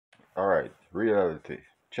Alright, reality.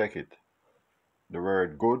 Check it. The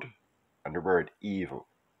word good and the word evil.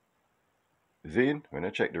 Zin, when you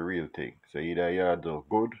check the real thing, so either you're the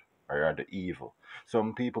good or you're the evil.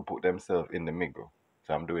 Some people put themselves in the middle.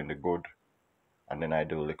 So I'm doing the good and then I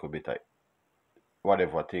do a little bit of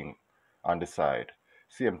whatever thing on the side.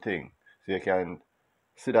 Same thing. So you can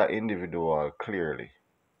see that individual clearly.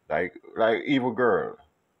 Like evil girl.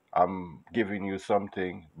 I'm giving you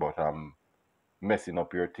something, but I'm messing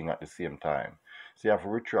up your thing at the same time. So you have to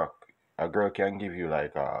retract. A girl can give you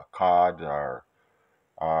like a card or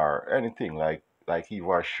anything like even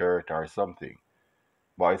a shirt or something.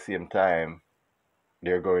 But at the same time,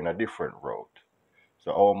 they're going a different route. So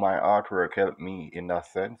all my artwork helped me in that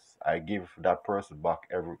sense. I give that person back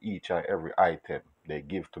each and every item they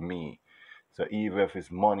give to me. So even if it's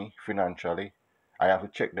money financially, I have to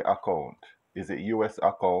check the account. Is it US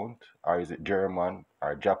account or is it German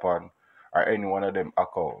or Japan or any one of them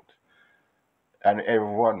account? And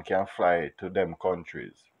everyone can fly to them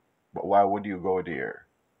countries. But why would you go there?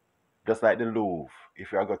 Just like the Louvre,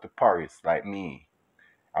 if you go to Paris like me,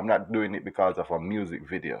 I'm not doing it because of a music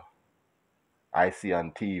video I see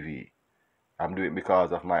on TV. I'm doing it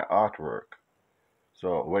because of my artwork.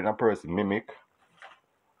 So when a person mimic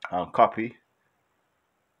and copy,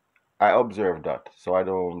 I observe that. So I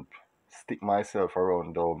don't stick myself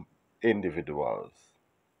around those individuals.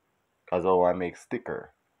 Because how I make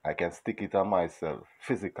sticker, I can stick it on myself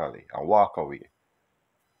physically and walk away.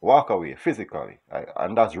 Walk away physically.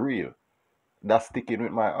 And that's real. That's sticking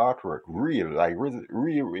with my artwork. Real. Like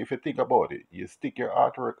real if you think about it. You stick your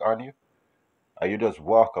artwork on you and you just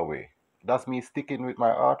walk away. That's me sticking with my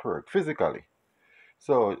artwork physically.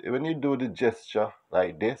 So when you do the gesture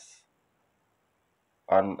like this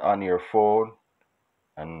on your phone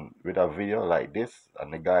and with a video like this,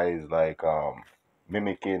 and the guy is like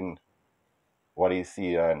mimicking what he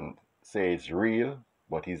see and say it's real,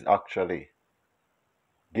 but he's actually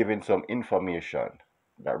giving some information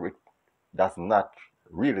that's not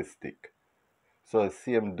realistic. So the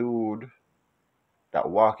same dude that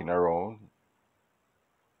walking around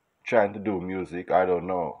trying to do music, I don't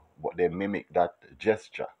know, but they mimic that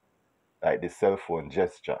gesture, like the cell phone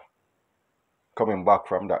gesture. Coming back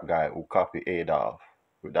from that guy who copied Adolf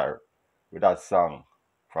with that song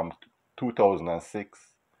from 2006.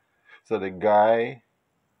 So the guy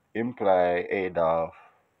imply Adolf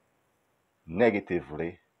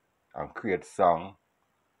negatively and create song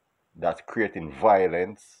that's creating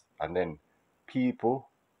violence, and then people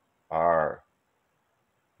are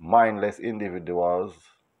mindless individuals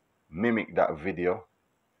mimic that video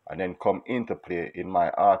and then come into play in my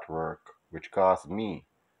artwork, which costs me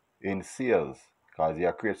in sales because you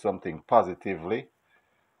create something positively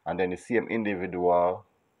and then the same individual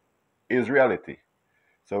is reality.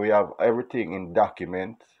 So we have everything in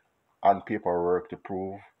document and paperwork to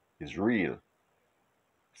prove is real.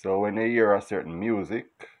 So when you hear a certain music,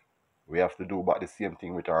 we have to do about the same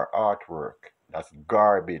thing with our artwork. That's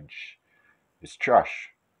garbage. It's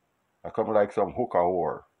trash. I come like some hooker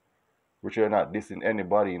whore, which you're not dissing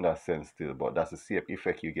anybody in that sense still, but that's the same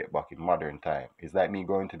effect you get back in modern time. It's like me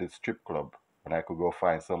going to the strip club and I could go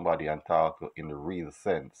find somebody and talk in the real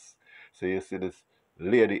sense. So you see this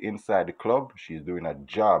lady inside the club, she's doing a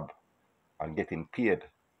job and getting paid.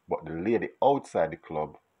 But the lady outside the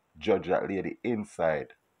club judge that lady inside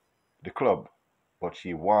the club. But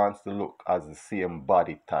she wants to look as the same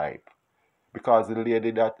body type. Because the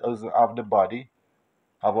lady that doesn't have the body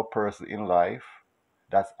have a person in life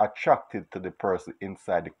that's attracted to the person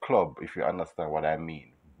inside the club, if you understand what I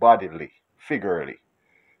mean. Bodily, figurally.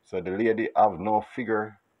 So the lady have no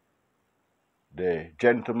figure. The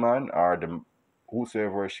gentleman or the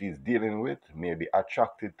whosoever she's dealing with may be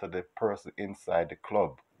attracted to the person inside the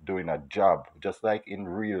club doing a job, just like in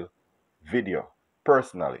real video,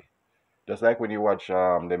 personally. Just like when you watch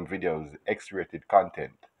them videos, X-rated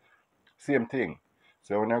content. Same thing.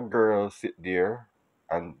 So when a girl sit there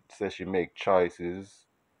and says she make choices,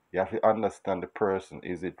 you have to understand the person.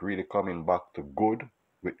 Is it really coming back to good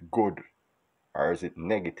with good, or is it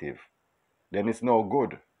negative? Then it's no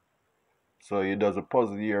good. So it does a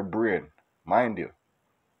puzzle your brain. Mind you,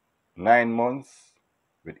 9 months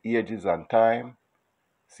with ages and time,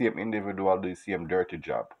 same individual do the same dirty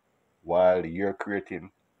job while you're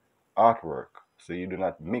creating artwork. So you do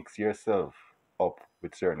not mix yourself up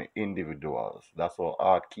with certain individuals. That's how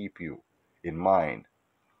art keep you in mind.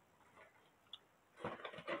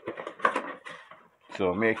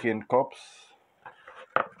 So making cups,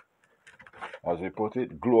 as we put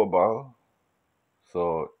it, global.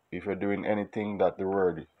 So if you're doing anything that the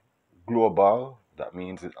word global, that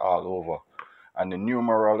means it's all over. And the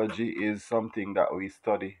numerology is something that we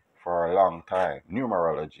study for a long time.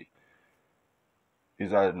 Numerology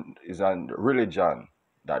is a religion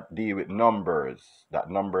that deal with numbers, that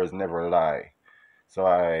numbers never lie. So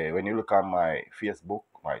when you look at my Facebook,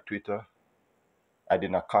 my Twitter, I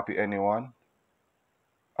did not copy anyone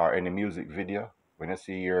or any music video. When you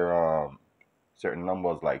see your certain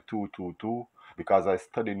numbers like 222, because I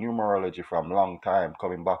studied numerology from long time,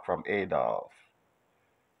 coming back from Adolf.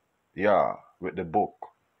 Yeah, with the book.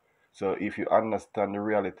 So if you understand the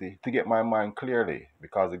reality, to get my mind clearly,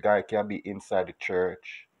 because the guy can be inside the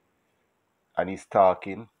church and he's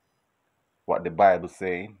talking what the Bible's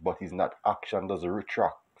saying, but his not action doesn't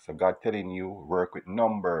retract. So God telling you work with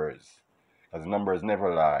numbers, because numbers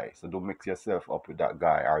never lie. So don't mix yourself up with that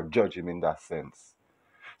guy or judge him in that sense.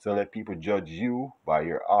 So let people judge you by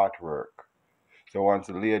your artwork. So once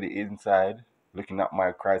the lady inside looking at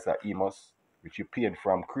my Christ at Emos, which you paid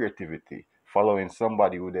from creativity, following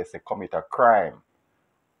somebody who they say commit a crime.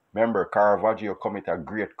 Remember, Caravaggio commit a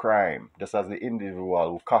great crime, just as the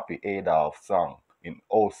individual who copied Adolf's song in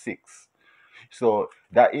 '06. So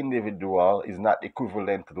that individual is not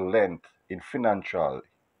equivalent to the length in financial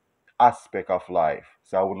aspect of life.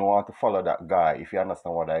 So I wouldn't want to follow that guy, if you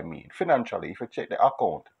understand what I mean. Financially, if you check the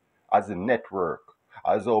account as a network,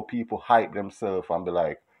 as though people hype themselves and be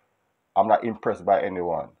like, I'm not impressed by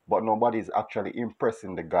anyone. But nobody is actually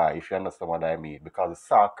impressing the guy, if you understand what I mean. Because the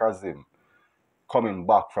sarcasm coming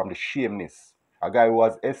back from the shameness. A guy who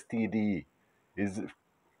has STD is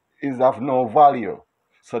of no value.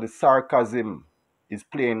 So the sarcasm is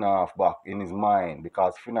playing off back in his mind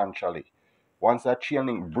because financially, once that chain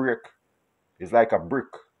link break, it's like a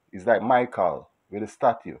brick. It's like Michael with a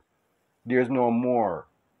statue. There's no more.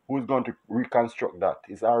 Who's going to reconstruct that?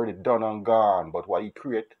 It's already done and gone. But what he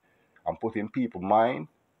create and put in people's mind,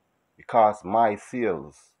 it costs my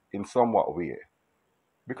sales in somewhat way.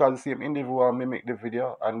 Because the same individual mimic the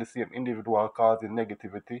video and the same individual causing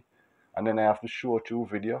negativity. And then I have to show through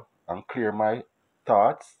video and clear my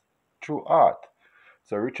thoughts through art.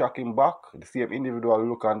 So retracting back, the same individual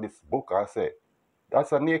look on this book and say,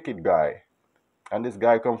 that's a naked guy. And this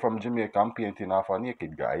guy come from Jamaica and painting off a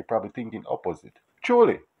naked guy. He probably thinking opposite.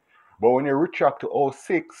 Truly. But when you retract to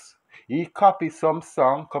 '06, he copied some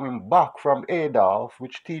song coming back from Adolf,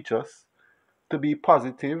 which teach us to be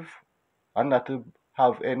positive and not to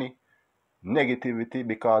have any negativity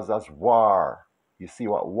because that's war. You see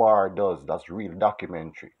what war does. That's real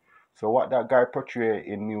documentary. So what that guy portray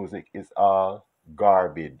in music is all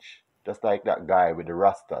garbage. Just like that guy with the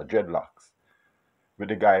Rasta dreadlocks, with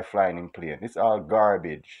the guy flying in plane. It's all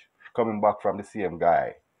garbage. Coming back from the same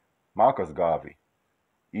guy, Marcus Garvey.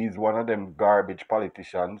 He's one of them garbage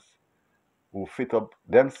politicians who fit up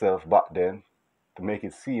themselves back then to make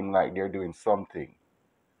it seem like they're doing something.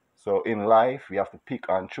 So in life, we have to pick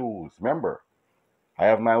and choose. Remember, I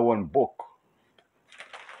have my own book.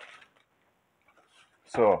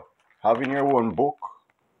 So having your own book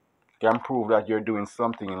can prove that you're doing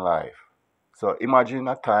something in life. So imagine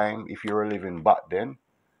a time if you were living back then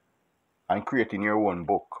and creating your own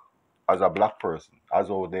book as a black person, as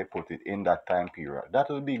how they put it in that time period. That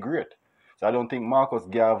would be great. So I don't think Marcus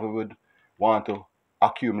Garvey would want to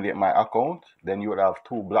accumulate my account. Then you would have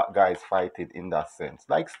two black guys fighting in that sense,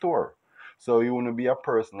 like Store. So you want to be a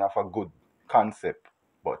person of a good concept.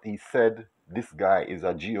 But he said this guy is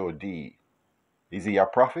a God. Is he a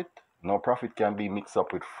prophet? No, prophet can be mixed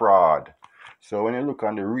up with fraud. So when you look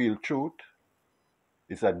on the real truth,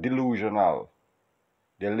 it's a delusional.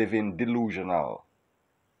 They're living delusional.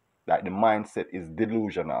 Like the mindset is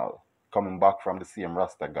delusional. Coming back from the same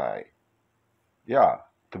Rasta guy. Yeah,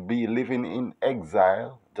 to be living in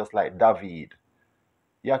exile, just like David.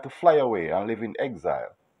 You have to fly away and live in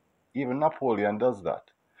exile. Even Napoleon does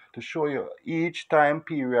that. To show you, each time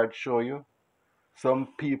period show you, some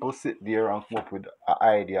people sit there and come up with an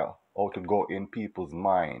idea how to go in people's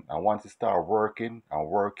mind. And once you start working and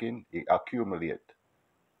working, it accumulate.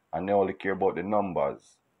 And they only care about the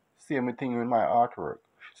numbers. Same thing with my artwork.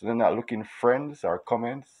 So they're not looking friends or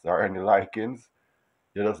comments or any likings.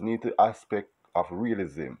 You just need the aspect of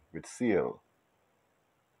realism with seal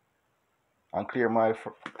and clear my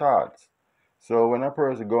thoughts. So when a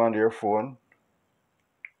person go on their phone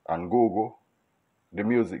and Google the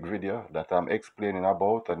music video that I'm explaining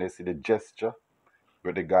about and they see the gesture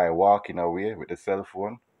with the guy walking away with the cell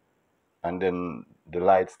phone and then the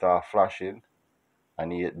lights start flashing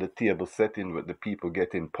and the table setting with the people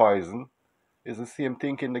getting poisoned, it's the same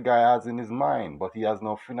thinking the guy has in his mind, but he has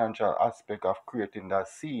no financial aspect of creating that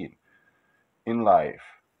scene in life.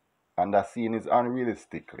 And that scene is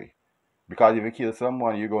unrealistically. Because if you kill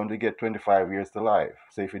someone, you're going to get 25 years to life.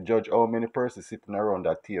 So if you judge how many persons sitting around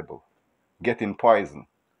that table, getting poisoned,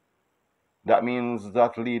 That means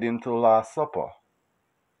that lead into Last Supper.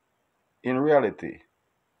 In reality,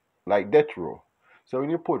 like death row. So when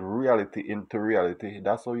you put reality into reality,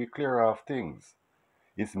 that's how you clear off things.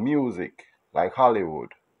 It's music, like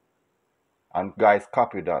Hollywood, and guys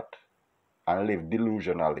copy that and live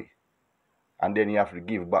delusionally. And then you have to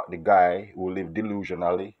give back the guy who lived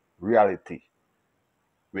delusionally reality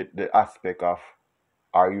with the aspect of,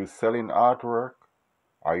 are you selling artwork?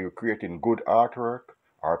 Are you creating good artwork?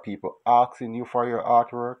 Are people asking you for your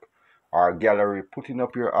artwork? Are gallery putting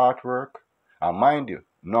up your artwork? And mind you,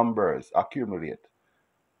 numbers accumulate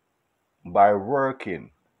by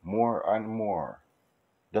working more and more,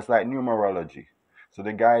 just like numerology. So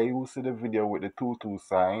the guy who see the video with the 2-2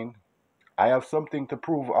 sign, I have something to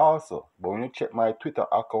prove also. But when you check my Twitter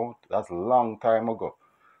account, that's a long time ago.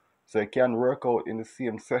 So it can work out in the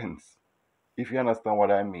same sense, if you understand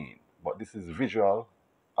what I mean. But this is visual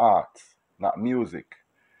arts, not music.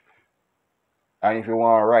 And if you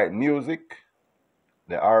want to write music,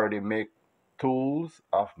 they already make tools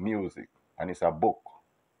of music. And it's a book.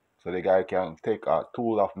 So the guy can take a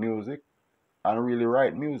tool of music and really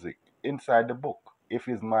write music inside the book if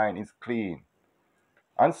his mind is clean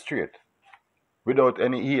and straight, without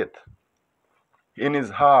any hate in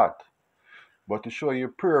his heart, but to show you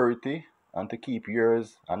purity and to keep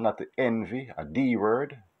yours and not to envy, a D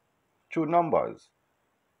word, through numbers.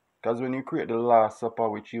 Because when you create the Last Supper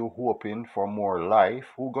which you hoping for more life,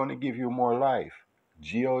 who gonna give you more life?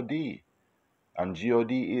 God. And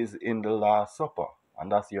God is in the Last Supper.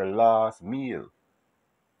 And that's your last meal.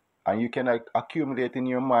 And you can accumulate in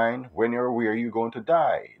your mind when you're where you're going to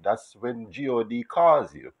die. That's when God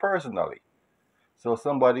calls you personally. So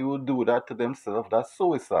somebody will do that to themselves, that's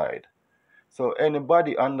suicide. So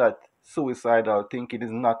anybody on that suicidal thinking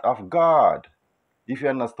is not of God, if you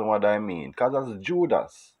understand what I mean. Because that's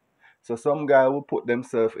Judas. So some guy will put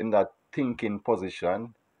themselves in that thinking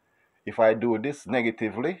position. If I do this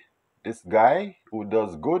negatively, this guy who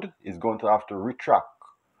does good is going to have to retract.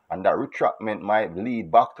 And that retractment might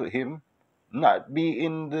lead back to him not be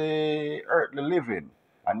in the earthly living.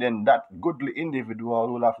 And then that goodly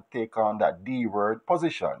individual will have to take on that D word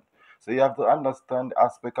position. So you have to understand the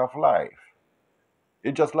aspect of life.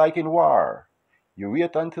 It's just like in war. You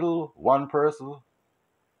wait until one person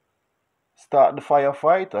start the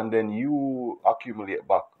firefight and then you accumulate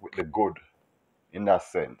back with the good in that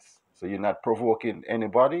sense. So you're not provoking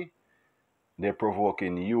anybody, they're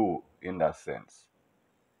provoking you in that sense.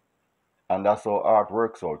 And that's how art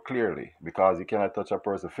works out clearly, because you cannot touch a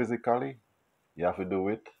person physically. You have to do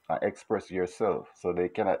it and express yourself. So they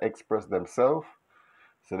cannot express themselves.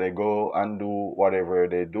 So they go and do whatever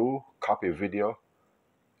they do, copy video,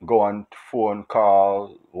 go on phone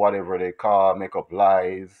call, whatever they call, make up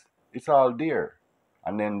lies. It's all there.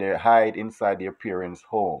 And then they hide inside their parents'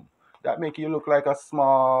 home. That make you look like a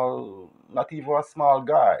small, not even a small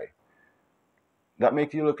guy. That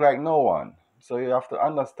makes you look like no one. So you have to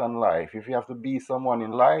understand life. If you have to be someone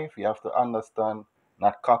in life, you have to understand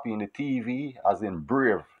not copying the TV, as in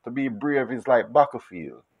brave. To be brave is like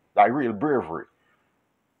battlefield, like real bravery.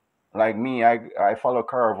 Like me, I follow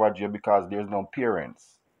Caravaggio because there's no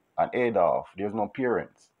parents. And Adolf, there's no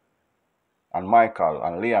parents. And Michael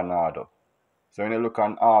and Leonardo. So when you look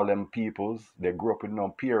on all them peoples, they grew up with no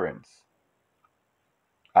parents.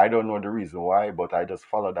 I don't know the reason why, but I just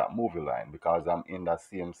follow that movie line because I'm in that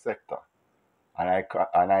same sector.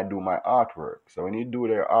 And I do my artwork. So when you do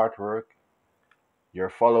their artwork, you're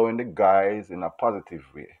following the guys in a positive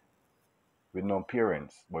way with no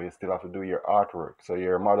parents, but you still have to do your artwork. So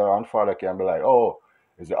your mother and father can be like, "Oh,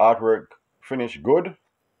 is the artwork finished good?"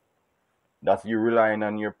 That's you relying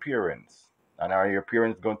on your parents. And are your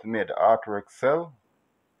parents going to make the artwork sell?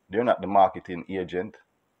 They're not the marketing agent.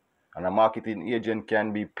 And a marketing agent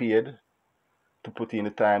can be paid to put in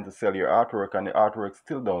the time to sell your artwork, and the artwork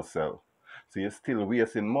still don't sell. So you're still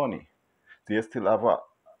wasting money. So you still have a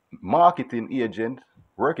marketing agent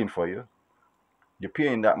working for you. You're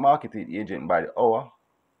paying that marketing agent by the hour,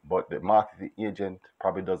 but the marketing agent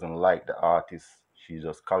probably doesn't like the artist. She's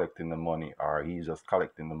just collecting the money, or he's just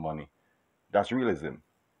collecting the money. That's realism.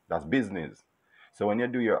 That's business. So when you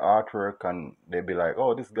do your artwork and they be like,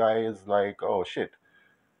 "Oh, this guy is like, oh shit,"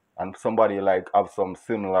 and somebody like have some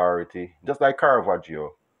similarity, just like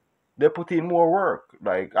Caravaggio, they put in more work.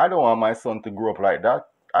 Like, I don't want my son to grow up like that.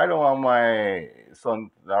 I don't want my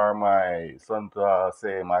son to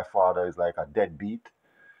say my father is like a deadbeat.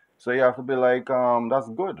 So you have to be like, that's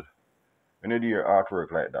good when you do your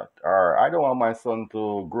artwork like that. Or I don't want my son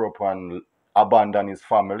to grow up and abandon his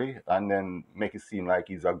family and then make it seem like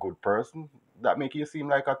he's a good person. That make you seem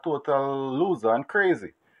like a total loser and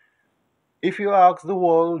crazy. If you ask the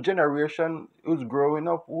whole generation who's growing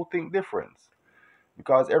up who think different,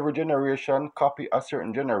 because every generation copy a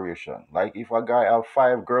certain generation. Like if a guy have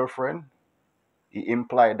 5 girlfriend, he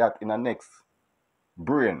imply that in the next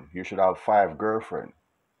brain you should have 5 girlfriend,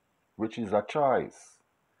 which is a choice.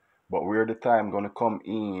 But where the time gonna come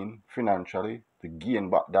in financially to gain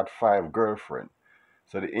back that 5 girlfriend?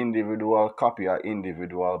 So the individual copy a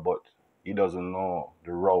individual, but he doesn't know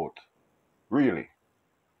the route. Really,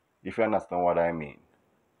 if you understand what I mean.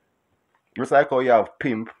 Just like how you have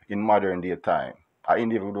pimp in modern day time. An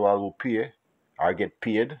individual who pay or get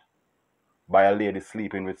paid by a lady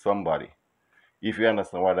sleeping with somebody. If you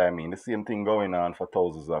understand what I mean. The same thing going on for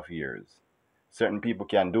thousands of years. Certain people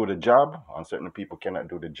can do the job and certain people cannot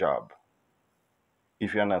do the job.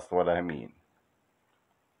 If you understand what I mean.